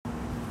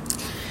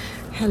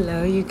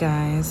Hello, you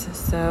guys.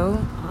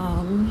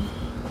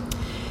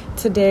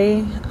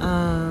 Today,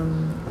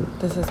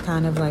 this is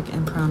kind of like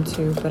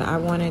impromptu, but I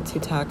wanted to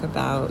talk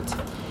about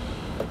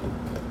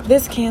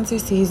this Cancer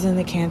season,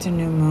 the Cancer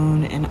new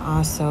moon, and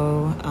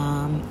also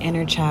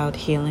inner child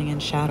healing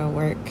and shadow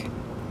work.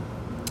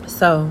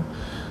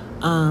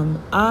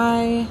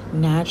 I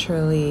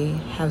naturally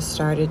have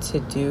started to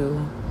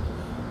do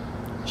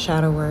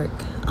shadow work.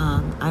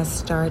 I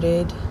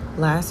started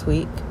last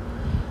week.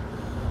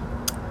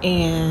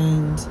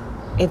 And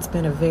it's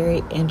been a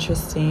very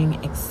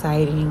interesting,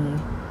 exciting,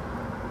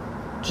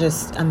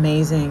 just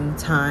amazing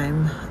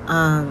time.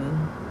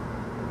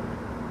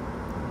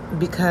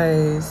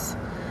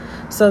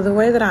 So the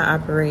way that I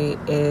operate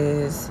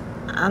is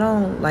I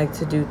don't like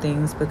to do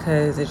things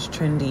because it's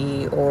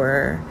trendy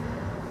or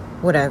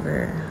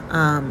whatever.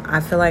 I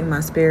feel like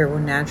my spirit will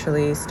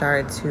naturally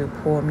start to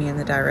pull me in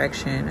the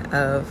direction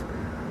of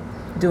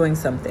doing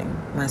something.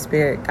 My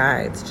spirit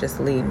guides just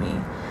lead me.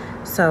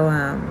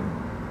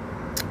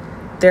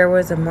 There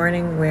was a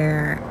morning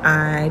where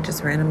I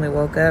just randomly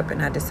woke up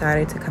and I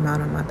decided to come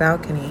out on my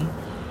balcony,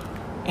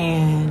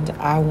 and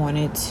I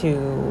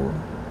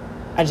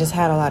just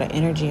had a lot of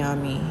energy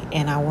on me,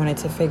 and I wanted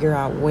to figure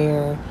out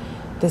where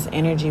this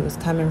energy was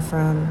coming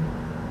from.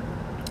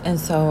 And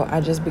so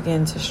I just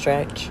began to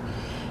stretch.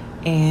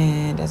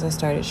 And as I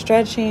started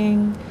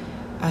stretching,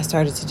 I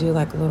started to do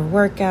like a little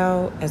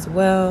workout as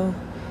well.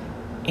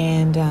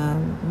 And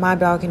my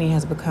balcony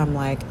has become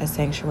like a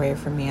sanctuary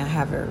for me. I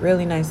have it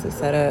really nicely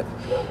set up.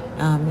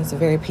 It's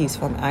very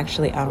peaceful. I'm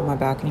actually out on my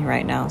balcony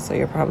right now, so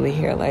you'll probably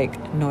hear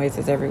like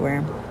noises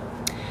everywhere.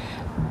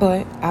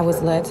 But I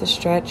was led to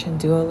stretch and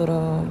do a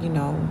little,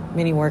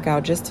 mini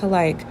workout just to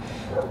like,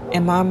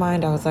 in my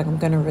mind, I was like, I'm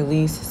going to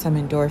release some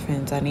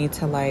endorphins. I need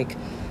to like,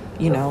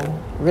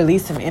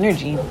 release some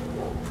energy.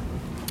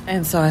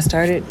 And so I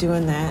started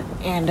doing that.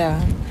 And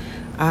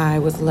I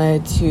was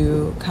led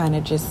to kind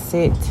of just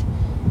sit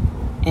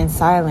in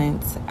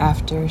silence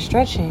after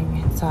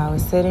stretching. So I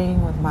was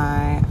sitting with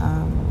my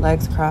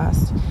legs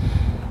crossed,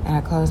 and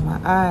I closed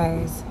my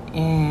eyes,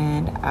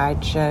 and I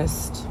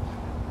just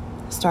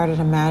started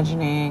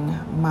imagining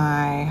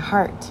my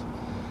heart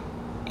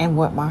and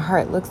what my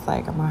heart looks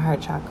like, or my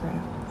heart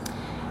chakra.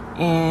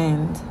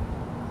 And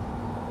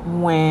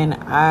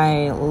when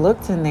I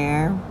looked in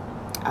there,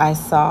 I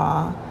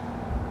saw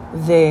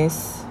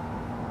this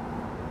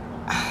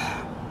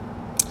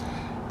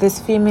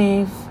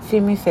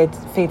femme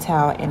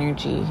fatale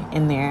energy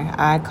in there.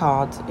 I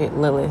called it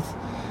Lilith.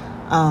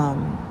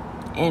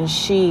 And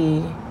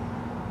she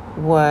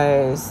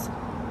was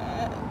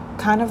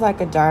kind of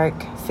like a dark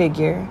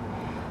figure.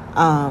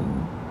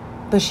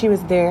 But she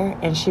was there,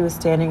 and she was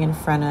standing in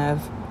front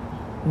of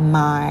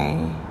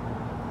my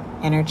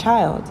inner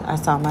child. I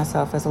saw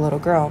myself as a little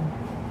girl.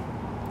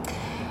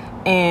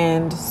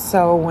 And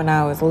so when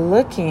I was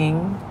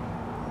looking,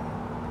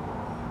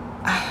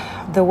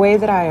 the way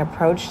that I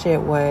approached it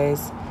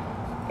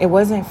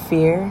wasn't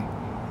fear.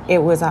 It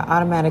was, I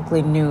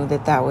automatically knew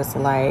that was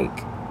like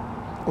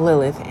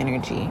Lilith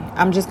energy.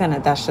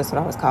 That's just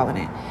what I was calling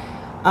it.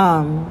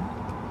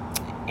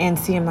 And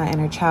seeing my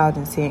inner child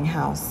and seeing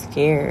how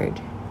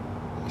scared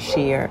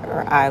she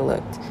or I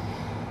looked.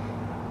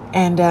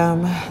 And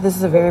this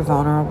is a very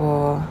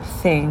vulnerable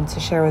thing to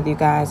share with you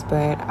guys,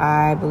 but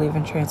I believe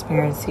in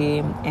transparency.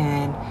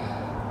 And,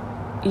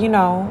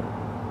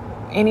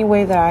 any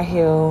way that I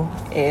heal,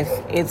 if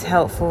it's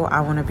helpful, I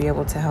want to be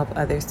able to help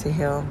others to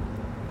heal.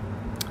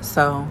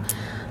 So,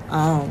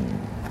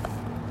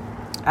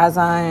 as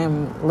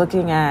I'm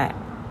looking at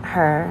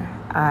her,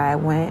 I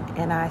went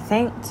and I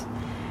thanked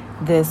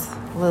this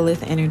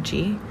Lilith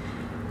energy.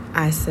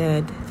 I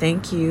said,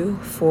 thank you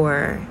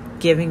for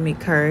giving me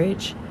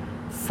courage,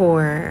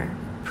 for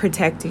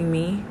protecting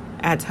me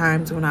at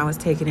times when I was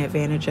taken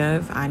advantage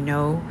of. I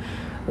know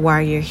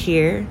why you're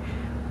here.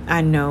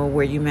 I know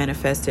where you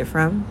manifested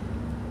from.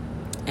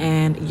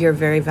 And you're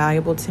very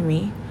valuable to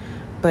me.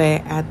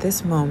 But at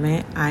this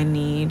moment, I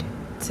need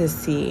to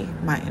see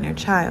my inner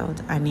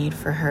child. I need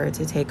for her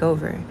to take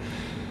over.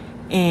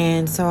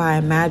 And so I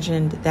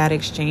imagined that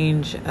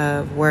exchange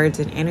of words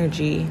and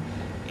energy.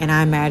 And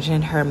I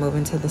imagined her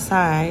moving to the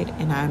side.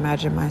 And I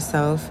imagined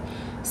myself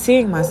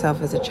seeing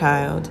myself as a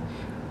child.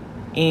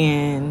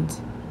 And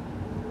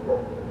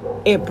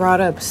it brought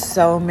up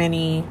so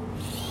many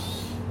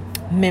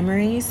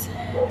memories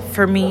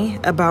for me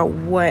about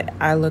what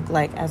I look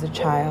like as a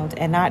child,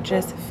 and not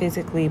just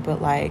physically,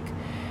 but like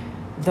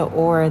the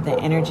aura, the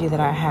energy that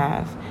I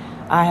have.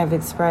 I have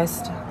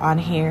expressed on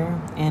here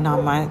and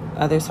on my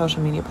other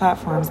social media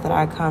platforms that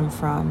I come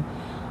from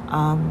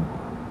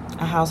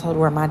a household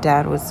where my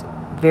dad was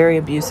very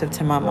abusive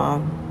to my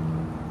mom.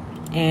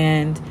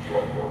 And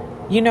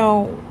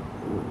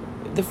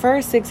the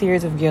first 6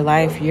 years of your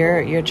life,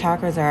 your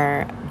chakras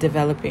are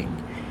developing.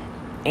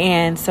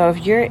 And so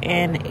if you're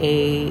in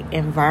a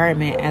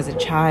environment as a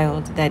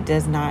child that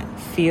does not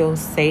feel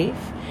safe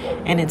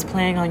and it's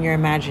playing on your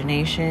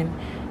imagination,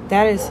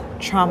 that is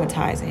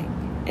traumatizing.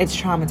 It's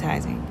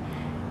traumatizing.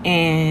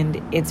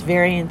 And it's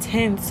very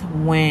intense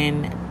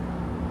when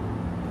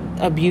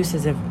abuse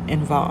is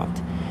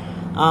involved.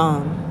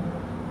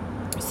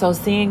 So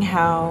seeing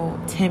how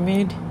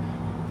timid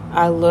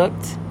I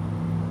looked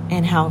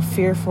and how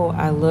fearful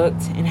I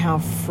looked and how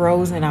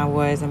frozen I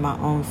was in my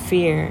own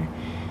fear,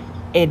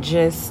 it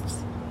just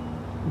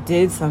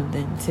did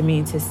something to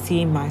me to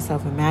see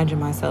myself, imagine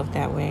myself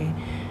that way.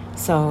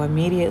 So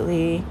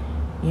immediately,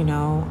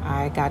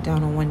 I got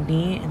down on one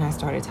knee and I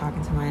started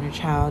talking to my inner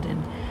child,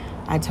 and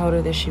I told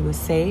her that she was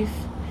safe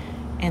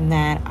and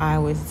that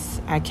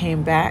I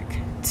came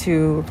back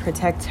to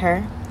protect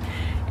her,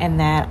 and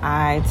that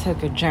I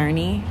took a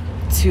journey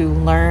to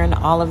learn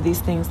all of these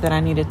things that I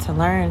needed to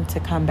learn to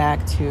come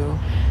back to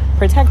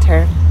protect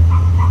her.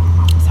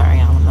 Sorry,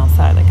 I'm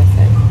outside, like I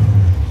said.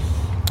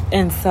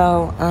 And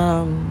so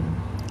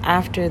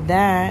after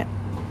that,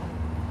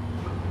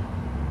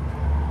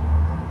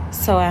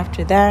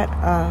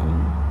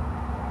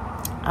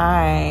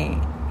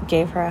 I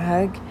gave her a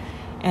hug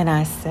and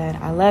I said,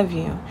 I love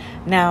you.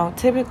 Now,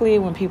 typically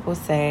when people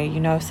say,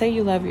 say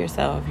you love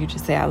yourself, you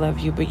just say, I love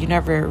you, but you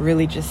never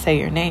really just say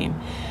your name.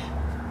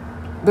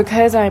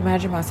 Because I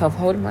imagine myself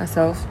holding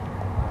myself,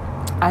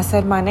 I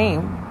said my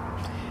name.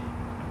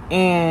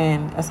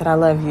 And I said, I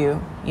love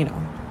you,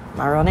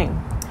 my real name.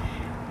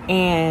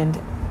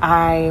 And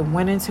I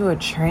went into a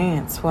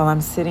trance while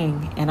I'm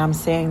sitting and I'm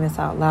saying this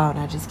out loud.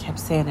 And I just kept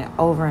saying it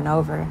over and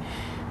over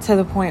to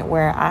the point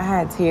where I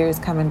had tears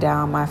coming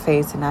down my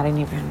face and I didn't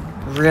even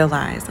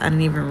realize, I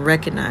didn't even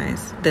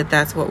recognize that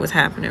that's what was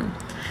happening.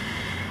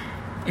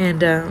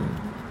 And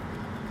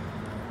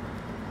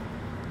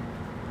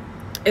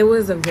it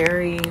was a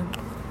very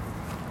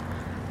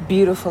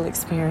beautiful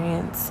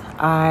experience.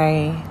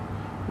 I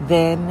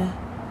then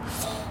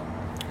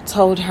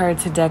told her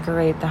to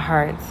decorate the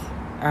hearts,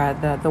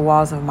 the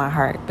walls of my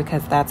heart,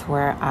 because that's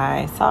where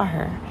I saw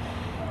her.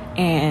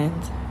 And,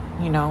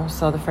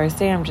 so the first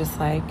day I'm just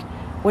like,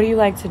 what do you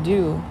like to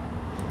do?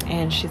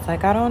 And she's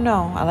like, I don't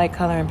know. I like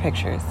coloring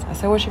pictures. I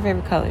said, what's your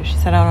favorite color? She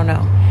said, I don't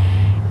know.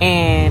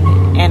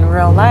 And in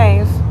real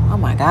life, oh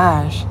my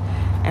gosh,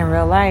 in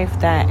real life,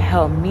 that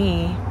helped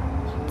me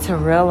to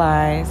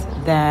realize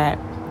that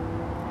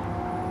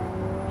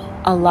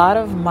a lot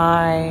of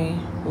my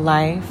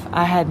life,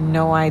 I had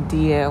no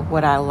idea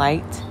what I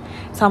liked.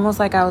 It's almost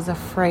like I was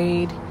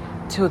afraid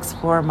to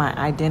explore my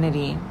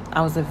identity.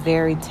 I was a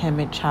very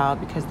timid child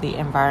because of the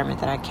environment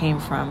that I came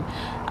from.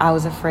 I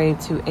was afraid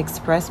to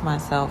express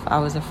myself. I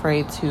was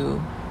afraid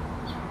to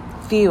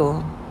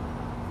feel.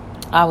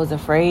 I was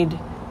afraid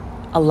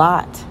a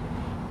lot.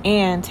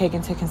 And take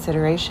into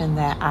consideration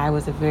that I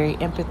was a very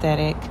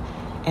empathetic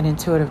and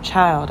intuitive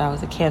child. I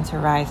was a Cancer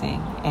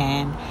rising,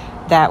 and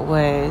that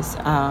was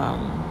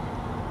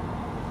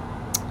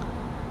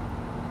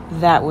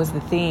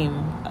the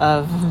theme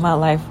of my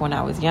life when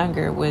I was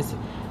younger, was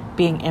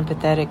being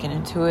empathetic and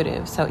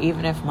intuitive. So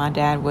even if my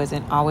dad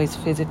wasn't always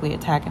physically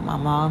attacking my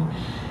mom,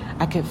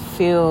 I could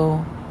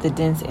feel the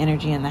dense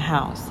energy in the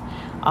house.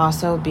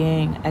 Also,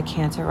 being a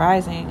Cancer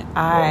rising,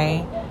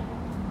 I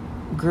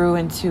grew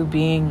into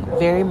being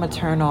very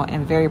maternal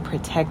and very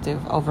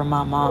protective over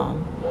my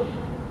mom.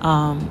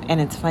 And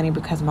it's funny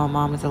because my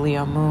mom is a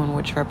Leo moon,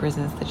 which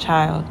represents the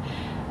child.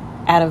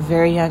 At a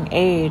very young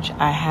age,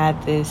 I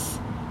had this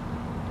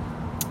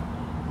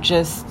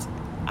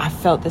I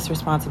felt this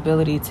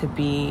responsibility to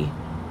be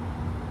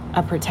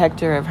a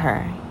protector of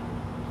her.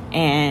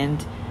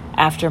 And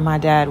after my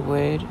dad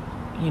would,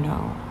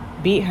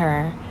 beat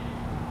her,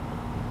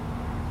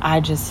 I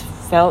just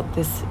felt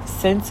this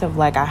sense of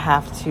like, I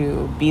have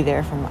to be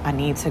there I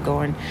need to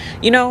go. And,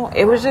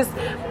 it was just,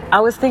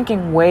 I was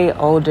thinking way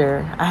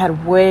older. I had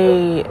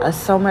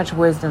so much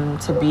wisdom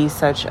to be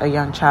such a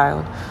young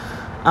child.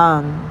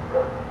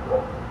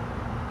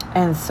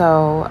 And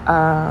so,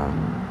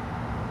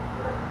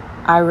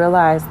 I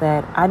realized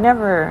that I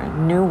never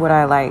knew what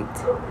I liked.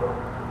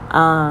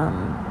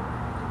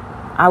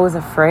 I was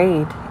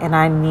afraid and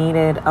I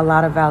needed a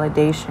lot of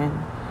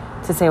validation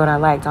to say what I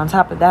liked. On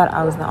top of that,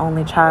 I was the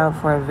only child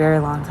for a very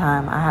long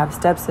time. I have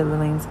step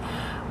siblings,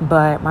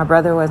 but my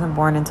brother wasn't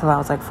born until I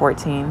was like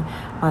 14.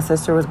 My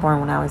sister was born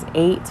when I was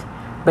 8,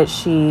 but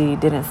she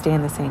didn't stay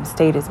in the same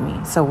state as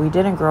me. So we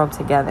didn't grow up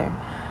together.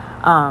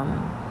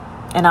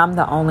 And I'm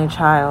the only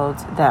child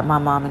that my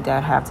mom and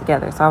dad have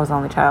together. So I was the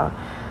only child.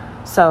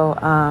 So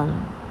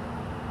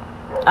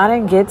I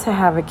didn't get to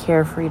have a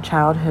carefree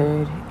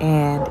childhood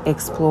and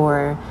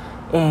explore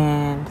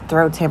and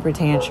throw temper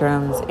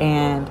tantrums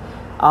and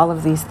all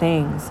of these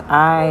things.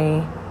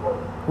 I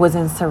was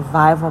in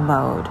survival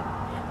mode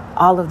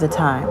all of the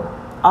time.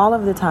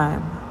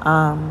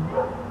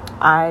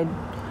 I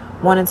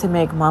wanted to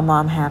make my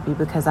mom happy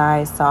because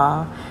I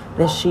saw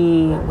that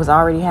she was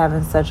already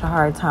having such a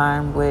hard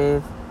time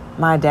with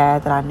my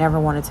dad, that I never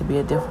wanted to be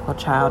a difficult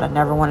child. I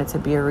never wanted to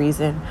be a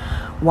reason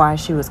why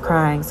she was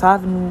crying. So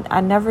I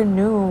never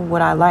knew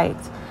what I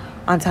liked.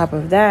 On top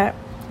of that,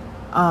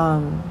 a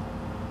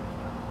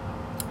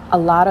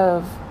lot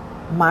of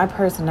my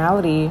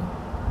personality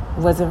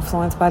was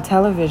influenced by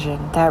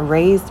television that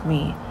raised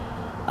me.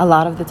 A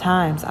lot of the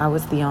times I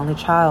was the only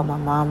child. My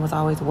mom was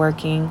always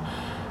working.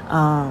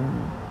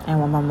 And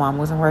when my mom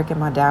wasn't working,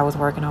 my dad was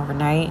working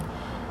overnight,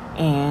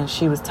 and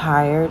she was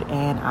tired,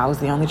 and I was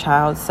the only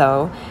child.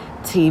 So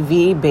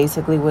TV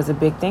basically was a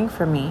big thing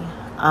for me.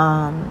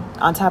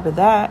 On top of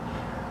that,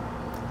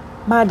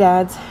 my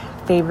dad's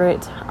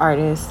favorite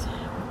artist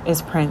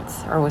is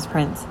Prince, or was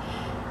Prince.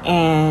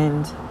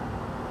 And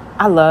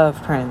I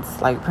love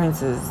Prince. Like,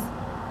 Prince is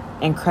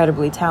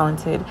incredibly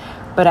talented.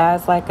 But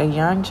as like a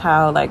young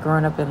child, like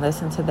growing up and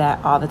listening to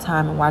that all the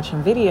time and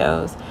watching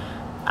videos,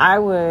 I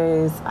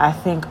was, I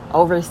think,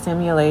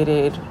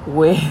 overstimulated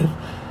with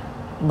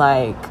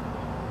like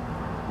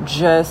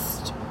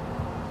just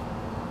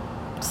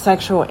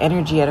sexual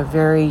energy at a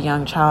very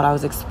young child. I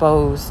was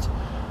exposed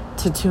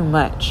to too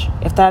much.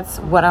 If that's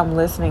what I'm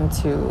listening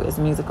to is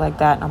music like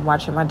that, and I'm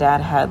watching, my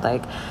dad had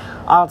like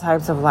all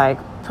types of like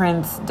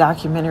Prince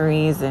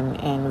documentaries and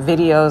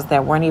videos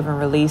that weren't even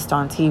released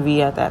on TV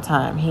at that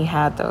time. He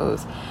had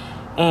those,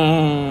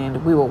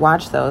 and we would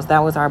watch those. That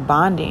was our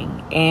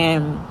bonding.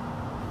 And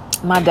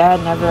my dad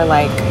never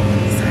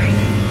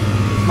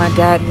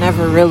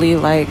really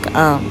like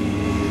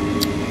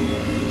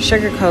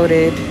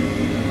sugarcoated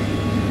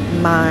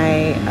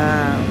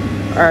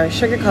or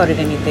sugarcoated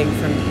anything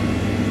for me.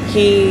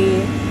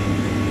 He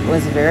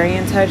was very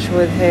in touch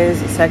with his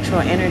sexual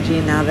energy,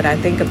 now that I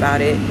think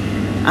about it,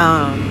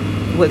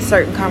 with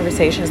certain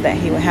conversations that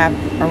he would have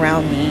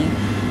around me,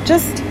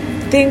 just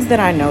things that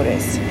I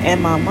noticed.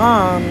 And my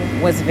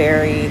mom was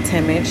very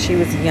timid. She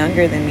was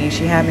younger than me.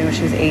 She had me when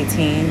she was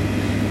 18,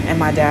 and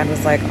my dad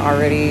was like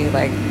already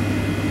like,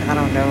 I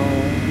don't know,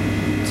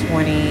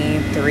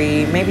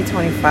 23, maybe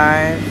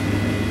 25.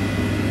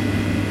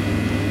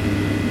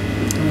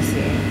 Let me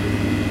see.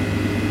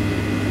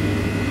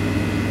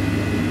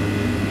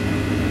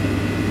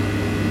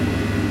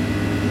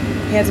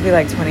 He had to be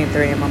like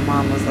 23, and my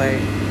mom was like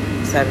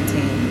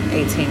 17,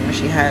 18 when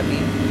she had me.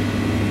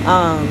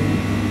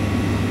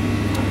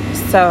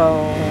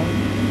 So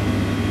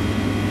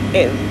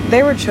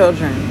they were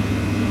children,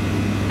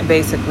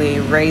 basically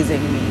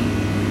raising me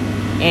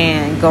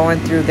and going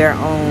through their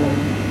own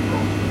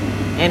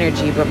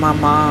energy. But my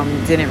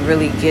mom didn't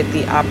really get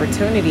the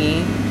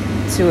opportunity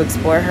to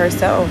explore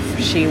herself.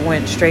 She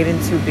went straight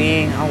into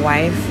being a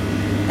wife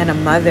and a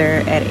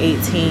mother at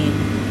 18.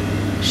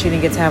 She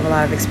didn't get to have a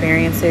lot of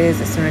experiences.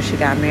 As soon as she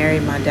got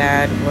married, my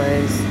dad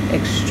was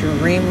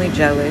extremely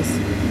jealous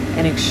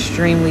and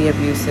extremely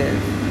abusive.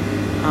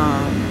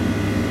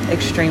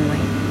 Extremely.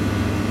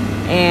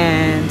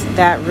 And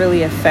that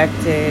really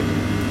affected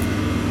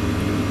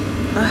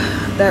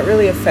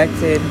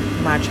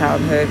my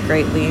childhood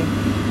greatly.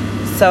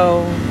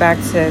 So back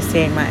to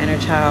seeing my inner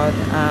child,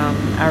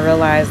 I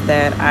realized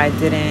that I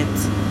didn't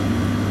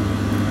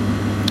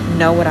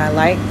know what I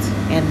liked,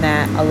 and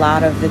that a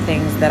lot of the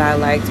things that I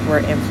liked were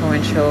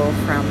influential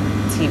from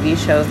TV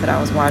shows that I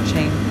was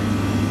watching,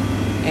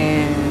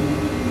 and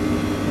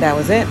that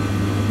was it.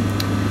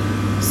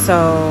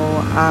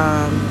 So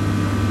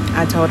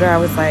I told her, I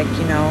was like,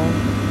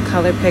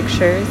 color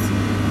pictures,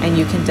 and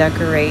you can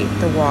decorate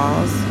the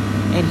walls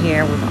in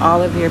here with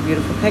all of your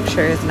beautiful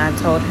pictures. And I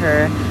told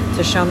her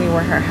to show me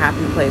where her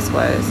happy place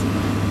was,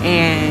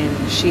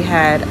 and she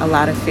had a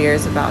lot of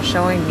fears about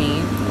showing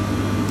me,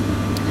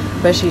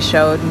 but she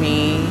showed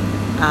me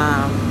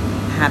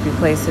happy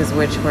places,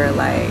 which were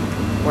like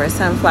where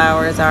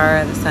sunflowers are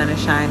and the sun is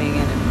shining,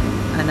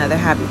 and another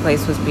happy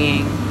place was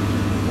being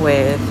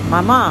with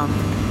my mom.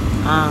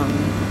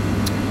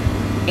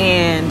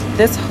 And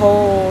this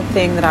whole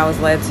thing that I was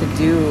led to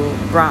do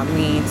brought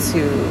me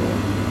to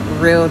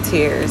real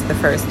tears the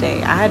first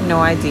day. I had no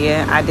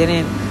idea. I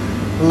didn't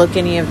look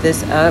any of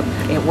this up.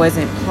 It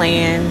wasn't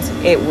planned.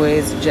 It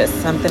was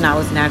just something I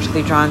was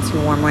naturally drawn to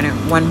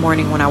one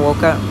morning when I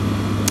woke up.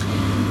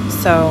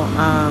 So,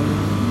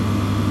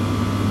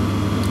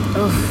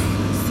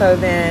 so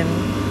then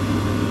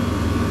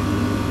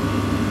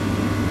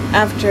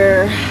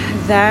after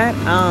that,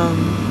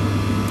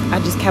 I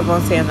just kept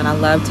on saying that I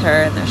loved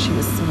her and that she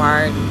was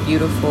smart and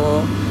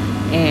beautiful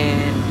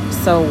and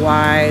so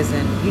wise,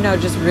 and,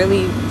 just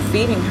really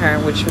feeding her,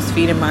 which was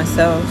feeding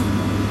myself.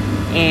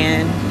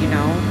 And,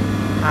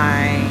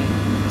 I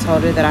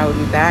told her that I would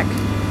be back,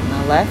 and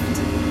I left.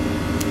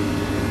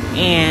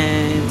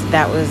 And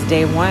that was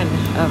day one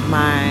of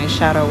my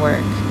shadow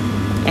work.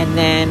 And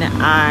then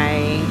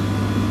I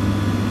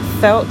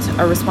felt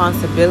a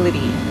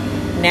responsibility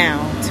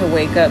now to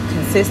wake up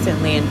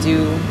consistently and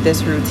do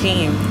this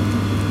routine.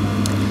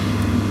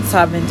 So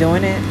I've been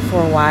doing it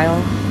for a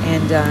while,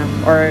 and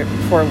or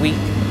for a week.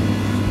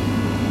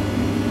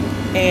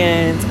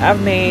 And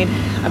I've made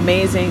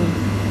amazing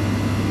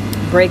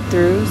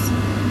breakthroughs,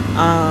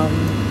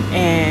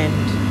 and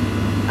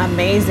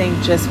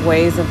amazing just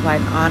ways of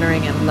like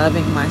honoring and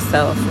loving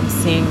myself and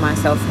seeing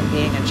myself from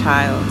being a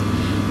child.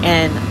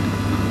 And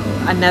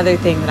another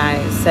thing that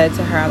I said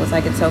to her, I was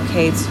like, it's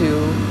okay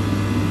to,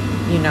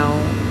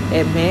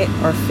 admit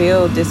or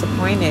feel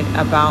disappointed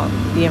about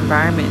the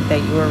environment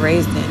that you were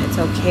raised in. It's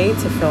okay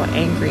to feel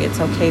angry. It's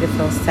okay to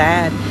feel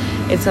sad.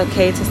 It's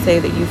okay to say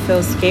that you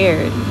feel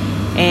scared,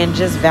 and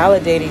just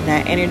validating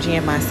that energy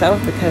in myself,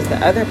 because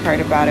the other part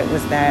about it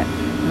was that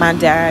My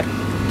dad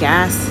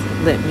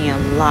gaslit me a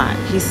lot.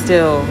 He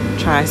still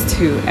tries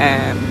to,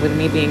 with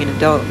me being an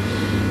adult.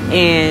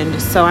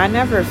 And so I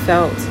never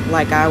felt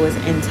like I was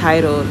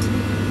entitled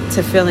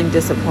to feeling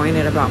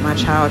disappointed about my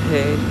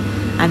childhood.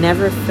 I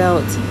never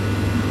felt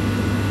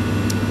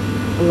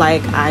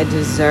like I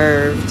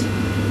deserved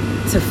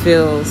to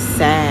feel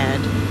sad.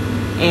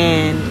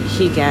 And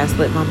he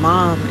gaslit my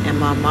mom, and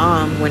my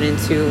mom went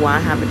into, well, I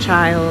have a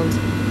child,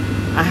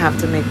 I have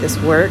to make this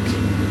work.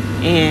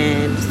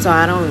 And so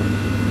I don't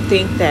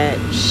think that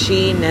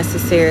she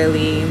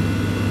necessarily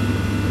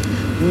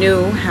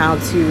knew how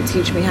to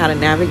teach me how to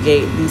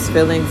navigate these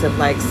feelings of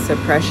like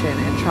suppression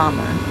and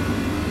trauma.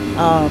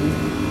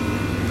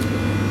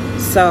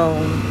 So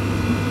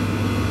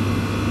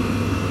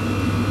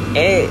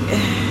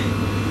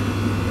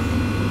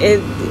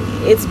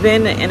it's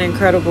been an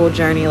incredible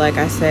journey, like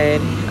I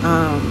said.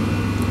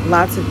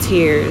 Lots of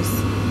tears,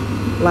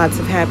 lots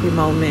of happy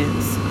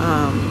moments,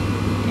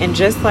 and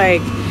just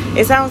like,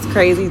 it sounds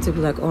crazy to be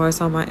like, oh, I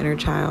saw my inner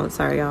child.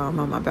 Sorry, y'all, I'm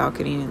on my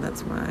balcony and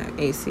that's my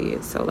AC.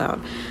 It's so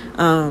loud.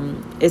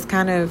 It's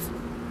kind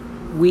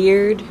of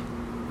weird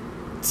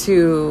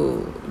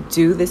to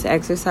do this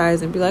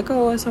exercise and be like,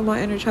 oh, I saw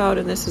my inner child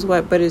and this is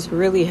what, but it's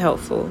really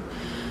helpful.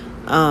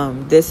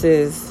 This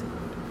is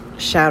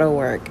shadow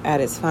work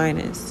at its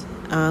finest.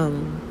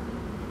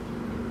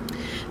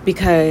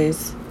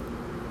 Because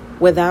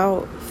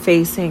without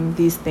facing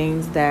these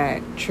things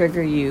that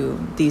trigger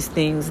you, these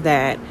things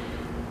that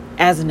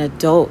as an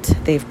adult,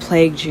 they've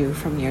plagued you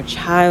from your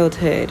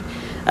childhood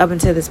up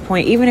until this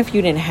point. Even if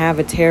you didn't have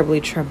a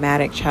terribly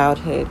traumatic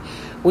childhood,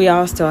 we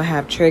all still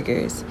have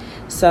triggers.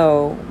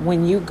 So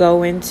when you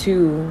go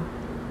into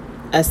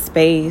a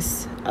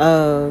space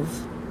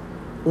of,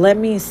 let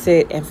me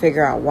sit and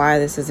figure out why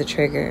this is a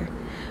trigger.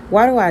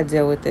 Why do I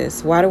deal with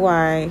this? Why do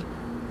I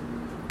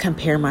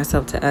compare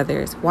myself to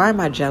others? Why am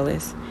I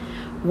jealous?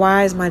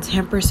 Why is my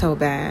temper so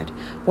bad?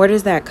 Where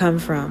does that come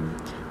from?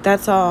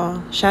 That's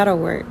all shadow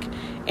work.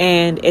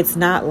 And it's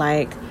not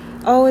like,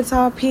 oh, it's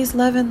all peace,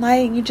 love, and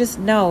light. You just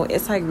know.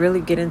 It's like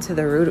really getting to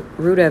the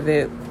root of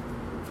it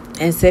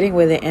and sitting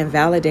with it and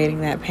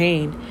validating that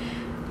pain.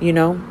 You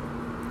know,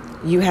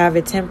 you have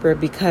a temper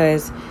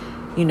because,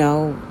 you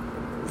know,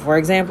 for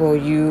example,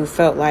 you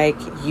felt like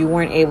you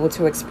weren't able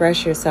to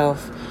express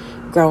yourself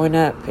growing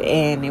up,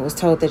 and it was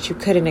told that you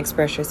couldn't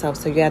express yourself,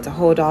 so you had to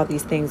hold all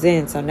these things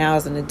in. So now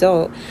as an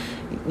adult,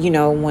 you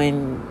know,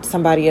 when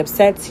somebody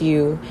upsets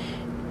you,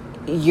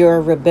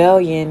 your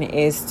rebellion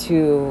is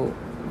to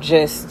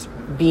just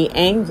be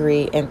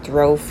angry and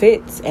throw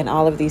fits and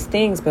all of these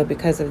things. But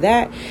because of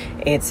that,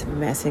 it's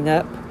messing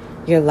up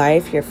your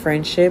life, your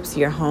friendships,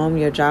 your home,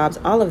 your jobs,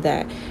 all of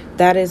that.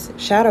 That is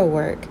shadow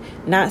work.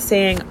 Not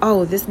saying,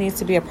 oh, this needs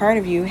to be a part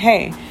of you,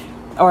 hey,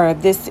 or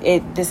this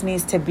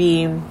needs to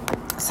be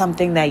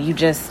something that you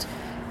just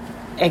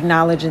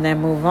acknowledge and then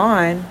move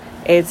on.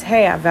 It's,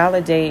 hey, I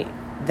validate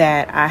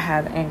that I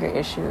have anger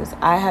issues.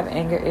 I have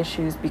anger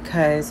issues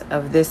because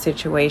of this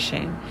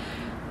situation.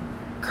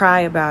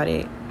 Cry about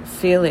it.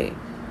 Feel it.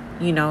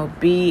 You know,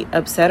 be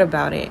upset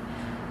about it.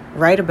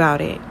 Write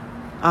about it.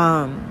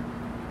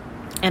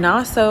 And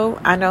also,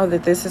 I know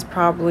that this is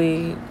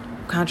probably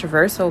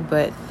controversial,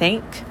 but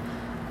thank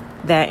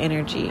that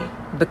energy.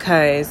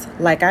 Because,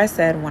 like I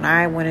said, when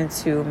I went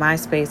into my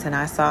space and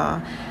I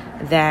saw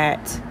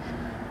that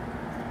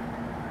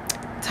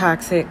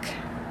toxic,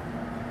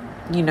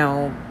 you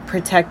know,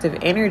 protective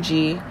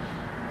energy,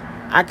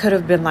 I could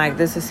have been like,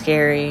 this is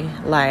scary,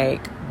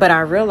 like, but I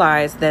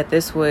realized that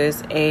this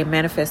was a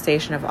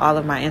manifestation of all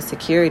of my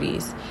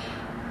insecurities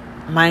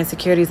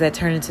that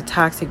turned into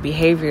toxic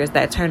behaviors,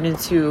 that turned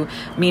into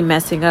me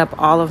messing up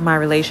all of my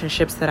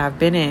relationships that I've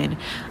been in,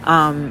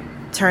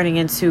 turning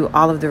into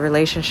all of the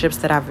relationships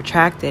that I've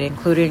attracted,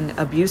 including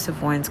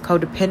abusive ones,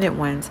 codependent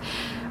ones.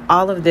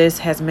 All of this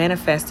has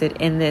manifested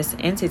in this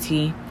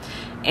entity,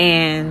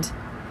 and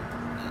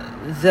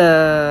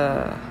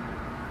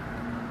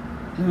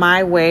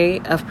my way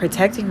of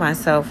protecting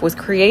myself was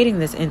creating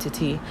this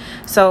entity.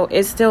 So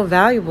it's still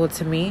valuable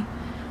to me,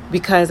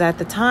 because at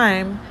the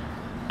time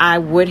I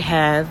would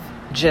have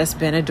just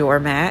been a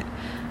doormat.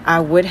 I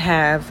would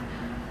have,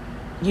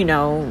 you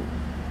know,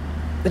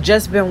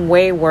 just been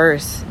way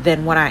worse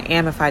than what I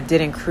am if I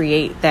didn't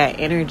create that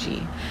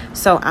energy.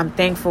 So I'm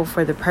thankful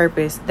for the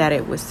purpose that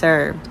it was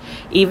served.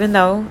 Even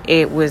though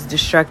it was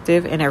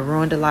destructive and it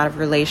ruined a lot of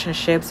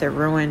relationships, it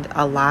ruined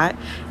a lot,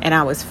 and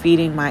I was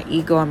feeding my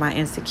ego and my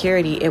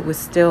insecurity, it was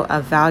still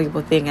a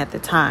valuable thing at the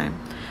time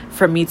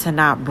for me to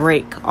not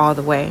break all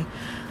the way.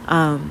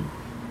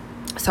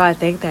 So I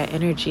thank that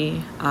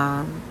energy,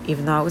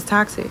 even though it was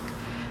toxic.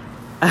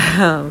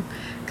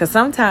 Because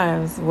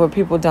sometimes what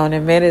people don't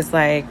admit is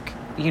like,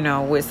 you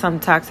know, with some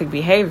toxic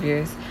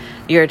behaviors,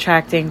 you're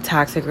attracting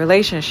toxic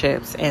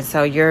relationships. And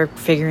so you're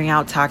figuring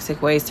out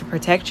toxic ways to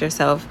protect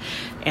yourself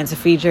and to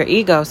feed your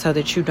ego so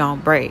that you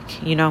don't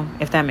break, you know,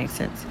 if that makes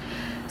sense.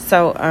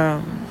 So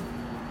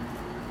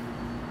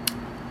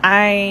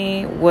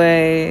I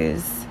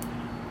was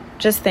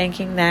just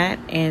thanking that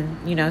and,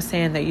 you know,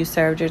 saying that you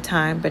served your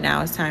time, but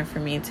now it's time for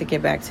me to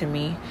get back to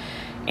me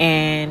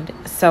And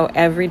so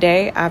every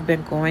day I've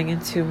been going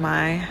into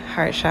my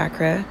heart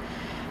chakra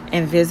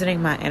and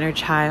visiting my inner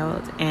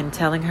child and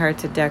telling her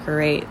to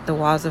decorate the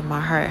walls of my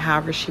heart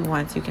however she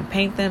wants. You can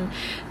paint them.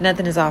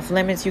 Nothing is off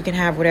limits. You can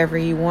have whatever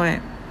you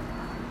want.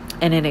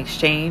 And in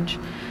exchange,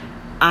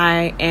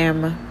 I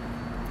am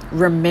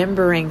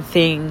remembering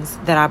things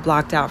that I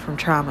blocked out from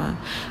trauma.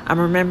 I'm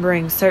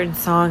remembering certain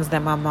songs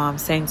that my mom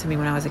sang to me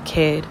when I was a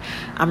kid.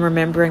 I'm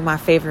remembering my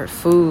favorite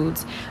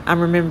foods. I'm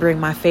remembering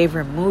my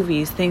favorite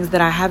movies, things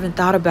that I haven't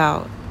thought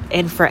about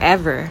in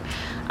forever.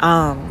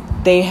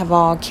 They have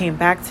all came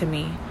back to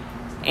me.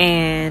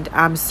 And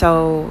I'm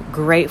so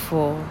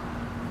grateful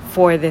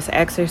for this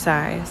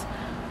exercise.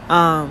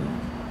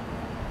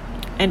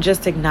 And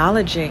just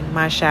acknowledging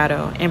my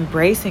shadow,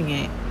 embracing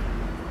it.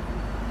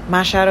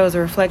 My shadow is a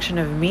reflection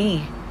of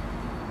me.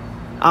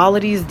 All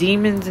of these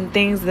demons and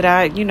things that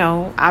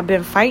I've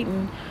been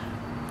fighting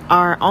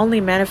are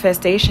only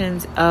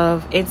manifestations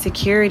of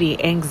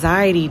insecurity,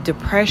 anxiety,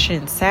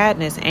 depression,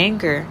 sadness,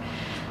 anger.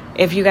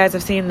 If you guys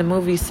have seen the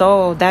movie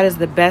Soul, that is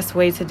the best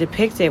way to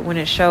depict it when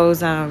it shows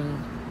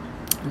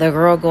the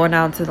girl going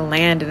out to the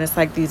land, and it's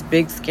like these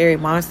big scary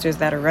monsters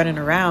that are running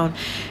around,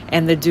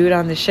 and the dude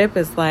on the ship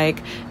is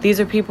like, these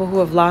are people who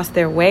have lost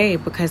their way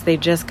because they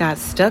just got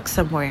stuck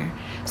somewhere.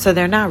 So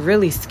they're not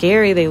really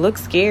scary. They look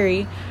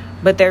scary,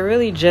 but they're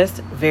really just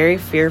very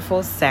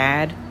fearful,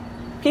 sad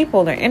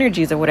people, their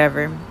energies or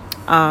whatever.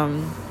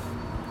 And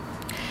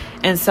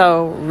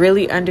so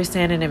really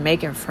understanding and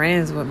making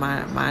friends with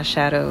my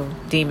shadow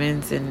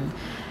demons and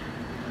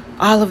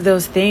all of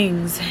those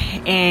things.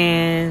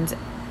 And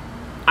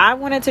I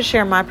wanted to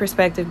share my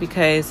perspective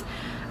because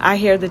I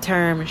hear the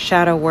term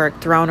shadow work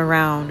thrown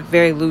around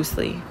very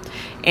loosely.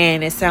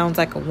 And it sounds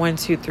like a 1,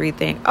 2, 3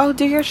 thing. Oh,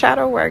 do your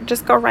shadow work.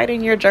 Just go write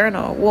in your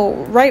journal. Well,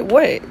 write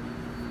what?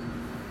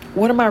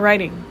 What am I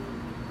writing?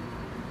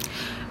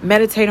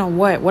 Meditate on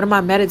what? What am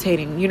I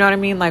meditating? You know what I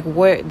mean? Like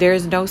what?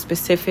 There's no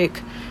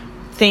specific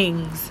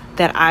things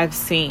that I've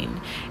seen.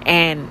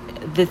 And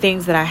the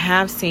things that I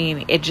have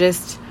seen, it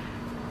just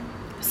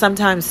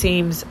sometimes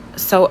seems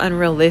so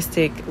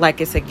unrealistic,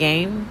 like it's a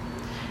game.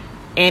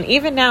 And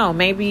even now,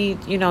 maybe,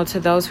 to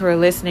those who are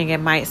listening, it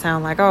might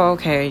sound like, oh,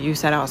 okay, you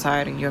sat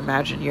outside and you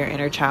imagine your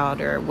inner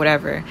child or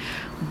whatever.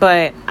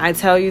 But I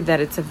tell you that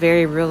it's a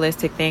very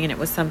realistic thing, and it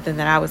was something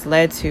that I was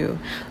led to.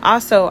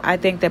 Also, I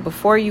think that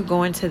before you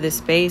go into the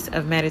space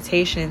of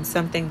meditation,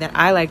 something that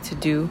I like to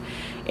do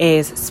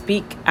is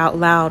speak out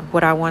loud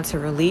what I want to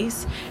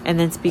release, and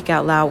then speak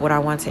out loud what I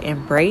want to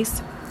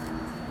embrace.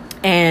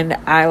 And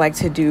I like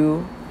to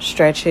do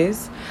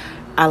stretches.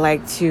 I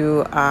like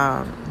to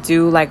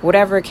do like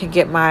whatever can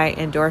get my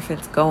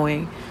endorphins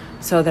going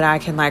so that I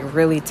can like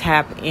really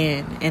tap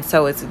in. And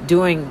so it's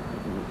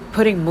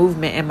putting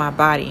movement in my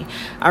body.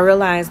 I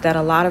realize that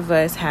a lot of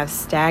us have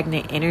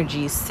stagnant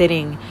energy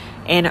sitting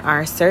in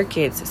our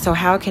circuits. So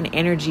how can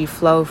energy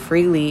flow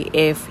freely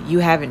if you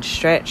haven't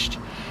stretched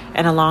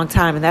in a long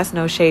time? And that's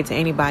no shade to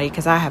anybody,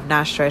 because I have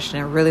not stretched in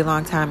a really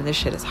long time, and this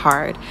shit is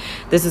hard.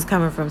 This is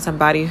coming from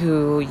somebody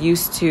who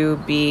used to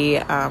be,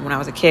 when I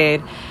was a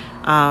kid,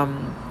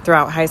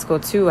 throughout high school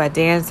too, I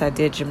danced, I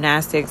did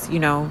gymnastics,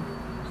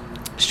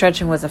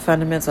 stretching was a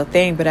fundamental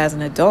thing. But as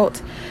an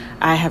adult,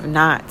 I have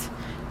not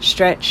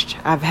stretched.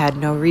 I've had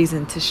no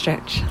reason to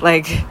stretch.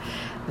 Like,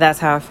 that's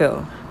how I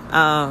feel.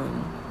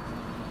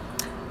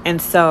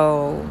 And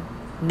so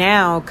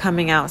now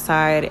coming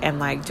outside and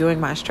like doing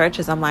my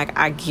stretches, I'm like,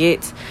 I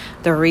get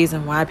the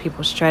reason why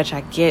people stretch.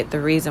 I get the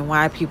reason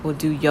why people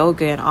do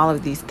yoga and all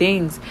of these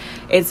things.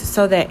 It's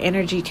so that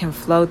energy can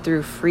flow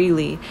through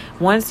freely.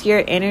 Once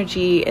your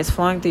energy is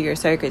flowing through your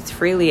circuits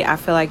freely, I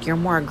feel like you're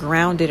more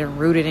grounded and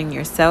rooted in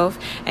yourself,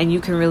 and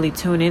you can really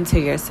tune into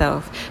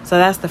yourself. So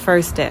that's the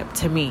first step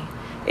to me,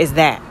 is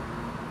that.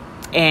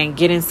 And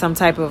getting some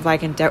type of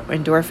like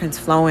endorphins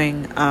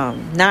flowing,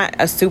 not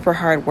a super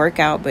hard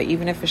workout, but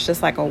even if it's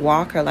just like a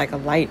walk or like a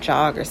light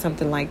jog or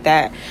something like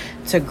that,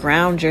 to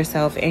ground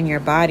yourself in your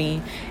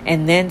body,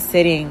 and then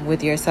sitting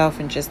with yourself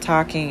and just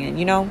talking.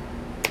 And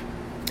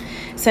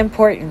it's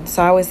important.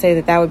 So I would say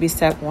that would be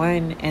step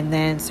 1. And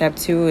then step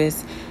 2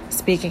 is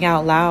speaking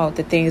out loud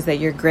the things that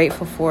you're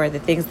grateful for, the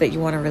things that you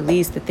want to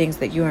release, the things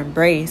that you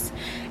embrace,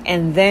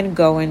 and then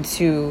go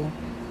into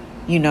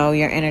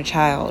your inner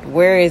child.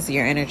 Where is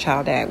your inner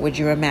child at? Would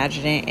you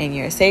imagine it in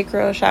your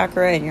sacral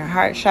chakra, in your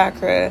heart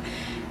chakra,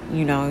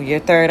 your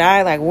third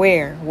eye? Like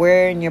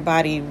where in your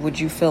body would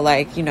you feel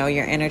like,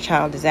 your inner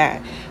child is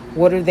at?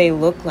 What do they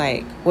look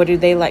like? What do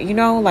they like?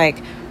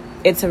 Like,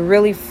 it's a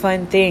really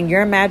fun thing.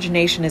 Your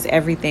imagination is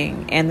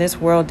everything. And this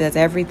world does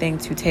everything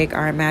to take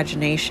our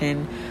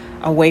imagination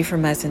away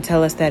from us and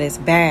tell us that it's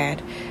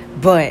bad.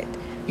 But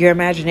your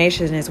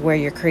imagination is where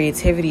your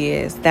creativity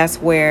is. That's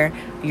where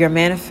your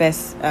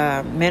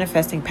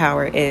manifesting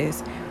power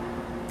is.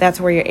 That's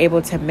where you're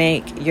able to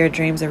make your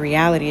dreams a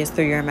reality, is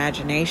through your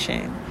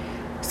imagination.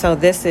 So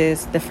this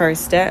is the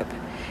first step.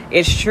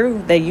 It's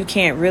true that you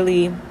can't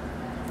really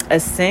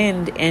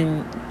ascend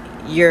in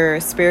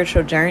your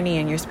spiritual journey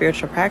and your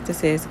spiritual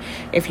practices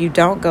if you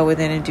don't go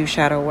within and do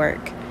shadow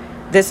work.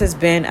 this has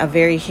been a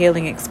very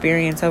healing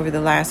experience over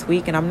the last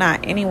week, and I'm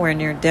not anywhere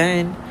near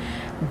done,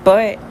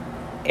 but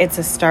it's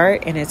a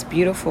start and it's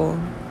beautiful.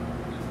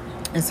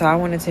 And so I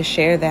wanted to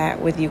share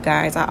that with you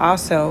guys. I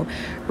also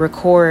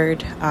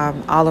record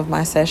all of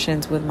my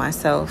sessions with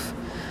myself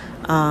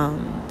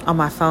on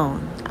my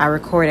phone. I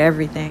record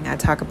everything. I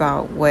talk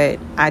about what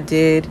I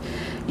did,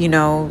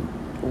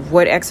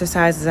 what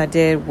exercises I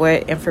did,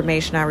 what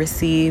information I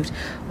received,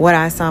 what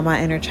I saw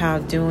my inner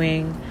child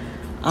doing.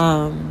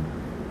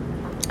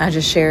 I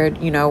just shared,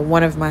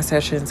 one of my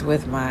sessions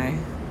with my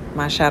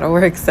shadow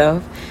work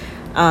self.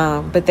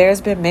 But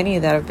there's been many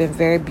that have been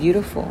very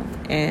beautiful,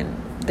 and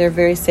they're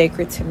very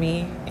sacred to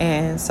me.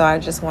 And so I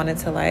just wanted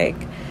to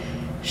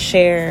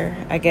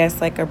share, I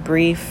guess, a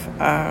brief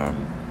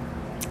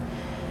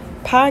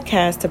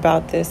podcast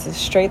about this. It's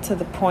straight to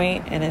the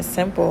point and it's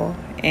simple.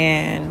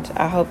 And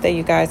I hope that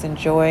you guys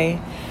enjoy.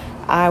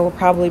 I will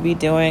probably be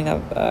doing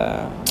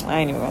I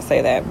ain't even gonna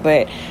say that,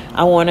 but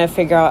I want to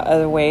figure out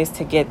other ways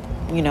to get,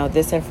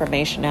 this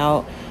information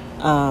out.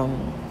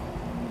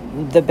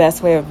 The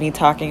best way of me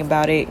talking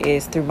about it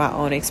is through my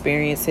own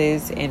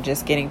experiences and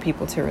just getting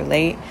people to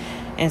relate.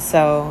 And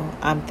so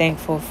I'm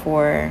thankful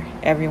for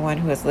everyone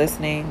who is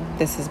listening.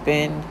 This has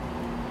been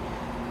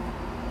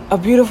a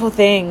beautiful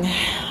thing.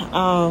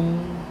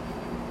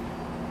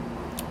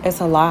 It's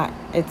a lot.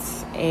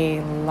 It's a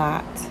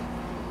lot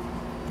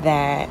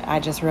that I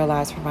just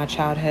realized from my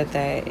childhood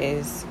that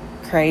is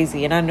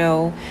crazy. And I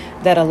know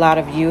that a lot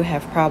of you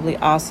have probably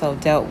also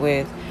dealt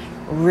with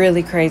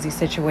really crazy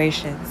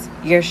situations.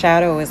 Your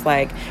shadow is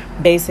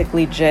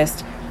basically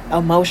just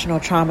emotional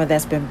trauma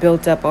that's been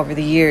built up over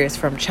the years,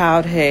 from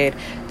childhood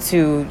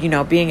to,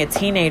 being a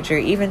teenager,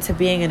 even to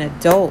being an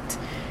adult.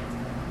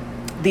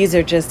 These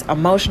are just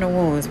emotional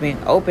wounds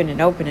being open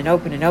and open and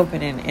open and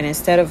open. And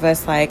instead of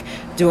us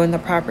doing the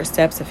proper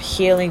steps of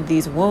healing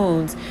these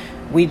wounds,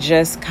 we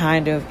just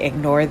kind of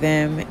ignore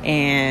them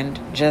and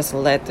just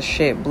let the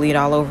shit bleed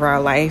all over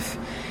our life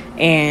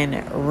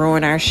and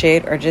ruin our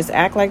shit, or just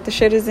act like the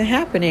shit isn't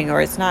happening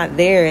or it's not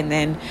there. And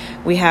then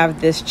we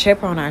have this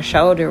chip on our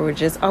shoulder. We're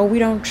just, we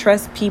don't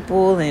trust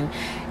people, and,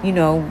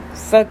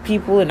 fuck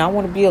people, and I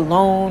want to be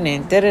alone,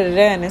 and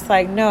da-da-da-da. And it's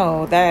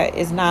no, that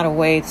is not a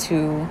way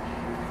to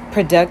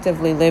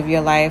productively live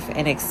your life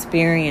and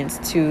experience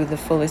to the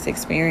fullest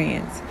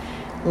experience.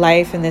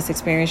 Life in this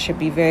experience should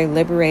be very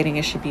liberating.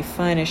 It should be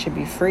fun. It should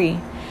be free.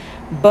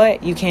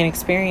 But you can't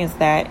experience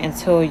that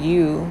until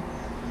you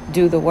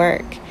do the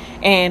work.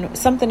 And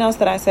something else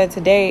that I said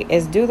today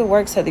is do the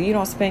work so that you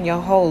don't spend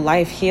your whole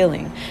life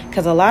healing.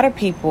 Because a lot of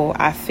people,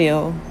 I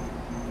feel,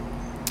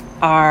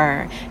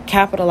 are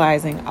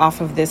capitalizing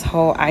off of this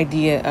whole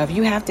idea of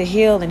you have to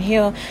heal and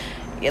heal.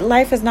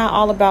 Life is not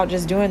all about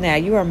just doing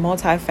that. You are a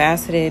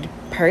multifaceted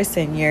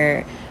person.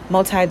 You're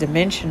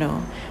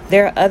multidimensional.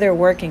 There are other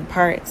working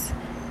parts.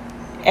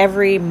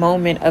 Every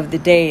moment of the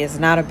day is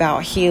not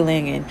about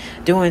healing and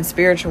doing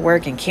spiritual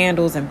work and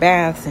candles and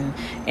baths and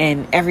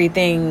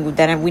everything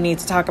that we need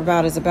to talk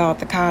about is about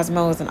the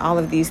cosmos and all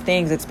of these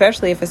things,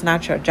 especially if it's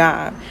not your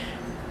job.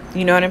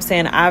 You know what I'm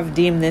saying? I've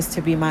deemed this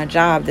to be my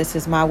job. This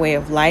is my way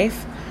of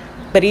life.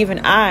 But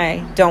even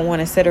I don't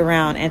want to sit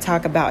around and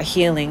talk about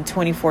healing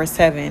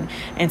 24/7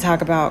 and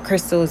talk about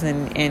crystals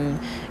and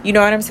you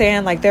know what I'm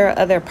saying? There are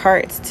other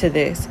parts to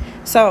this.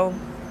 So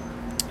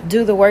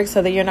do the work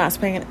so that you're not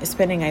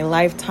spending a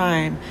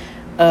lifetime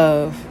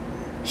of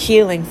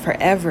healing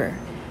forever.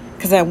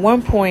 Because at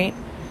one point,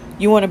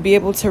 you want to be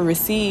able to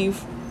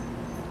receive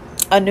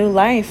a new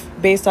life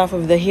based off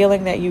of the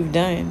healing that you've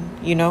done,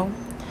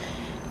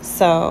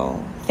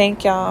 So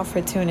thank y'all for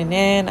tuning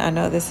in. I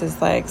know this is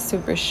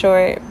super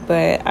short,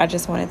 but I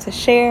just wanted to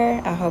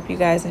share. I hope you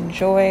guys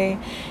enjoy.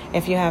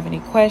 If you have any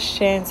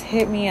questions,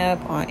 hit me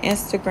up on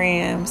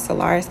Instagram,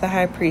 Solaris the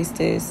High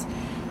Priestess,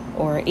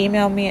 or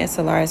email me at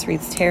Solaris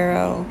Reads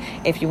Tarot.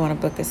 If you want to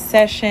book a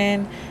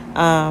session,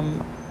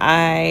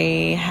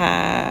 I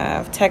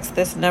have text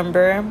this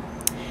number.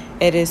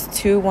 It is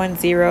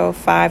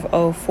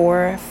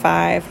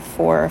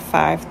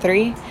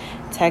 210-504-5453.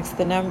 Text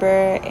the number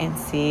and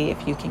see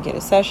if you can get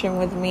a session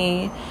with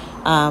me.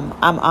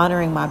 I'm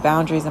honoring my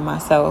boundaries and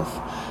myself.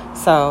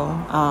 So,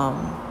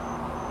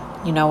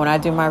 when I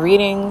do my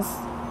readings,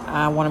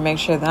 I want to make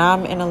sure that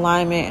I'm in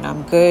alignment and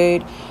I'm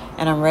good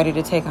and I'm ready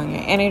to take on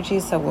your energy.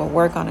 So we'll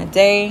work on a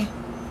day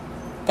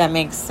that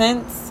makes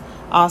sense.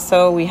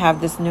 Also, we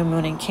have this new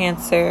moon in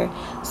Cancer.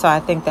 So I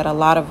think that a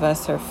lot of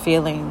us are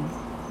feeling,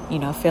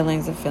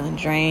 feelings of feeling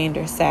drained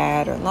or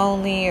sad or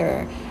lonely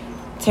or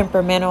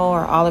temperamental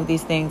or all of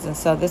these things. And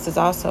so this is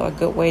also a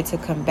good way to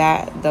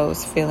combat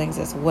those feelings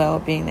as well,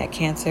 being that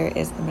Cancer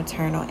is the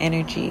maternal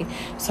energy.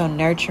 So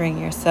nurturing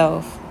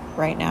yourself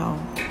right now.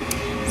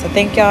 So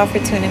thank y'all for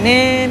tuning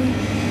in.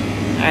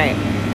 All right.